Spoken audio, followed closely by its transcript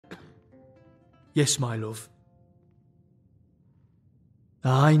Yes, my love.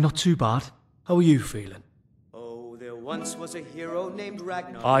 Aye, not too bad. How are you feeling? Oh, there once was a hero named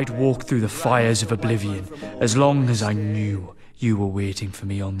Ragnar. I'd walk through the fires of oblivion as long as I knew you were waiting for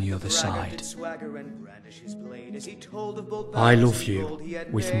me on the other side. I love you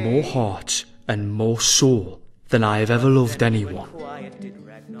with more heart and more soul than I have ever loved anyone.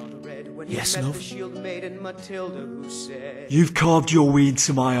 Yes, love? You've carved your way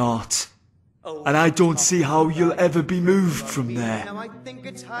into my heart, and I don't see how you'll ever be moved from there.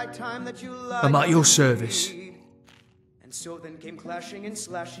 I'm at your service.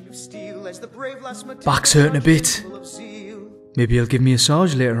 Back's hurting a bit. Maybe he'll give me a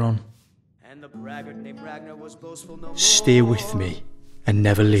massage later on. Stay with me and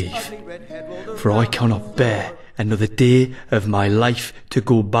never leave, for I cannot bear another day of my life to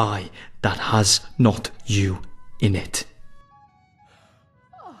go by that has not you in it.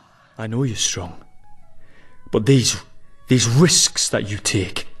 I know you're strong, but these risks that you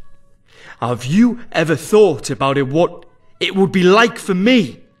take, have you ever thought about what it would be like for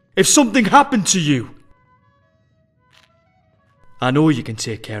me if something happened to you? I know you can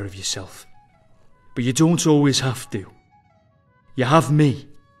take care of yourself, but you don't always have to. You have me.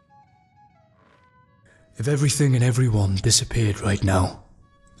 If everything and everyone disappeared right now,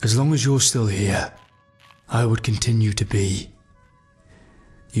 as long as you're still here, I would continue to be.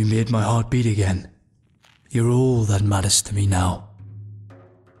 You made my heart beat again. You're all that matters to me now.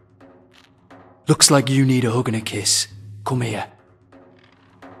 Looks like you need a hug and a kiss. Come here.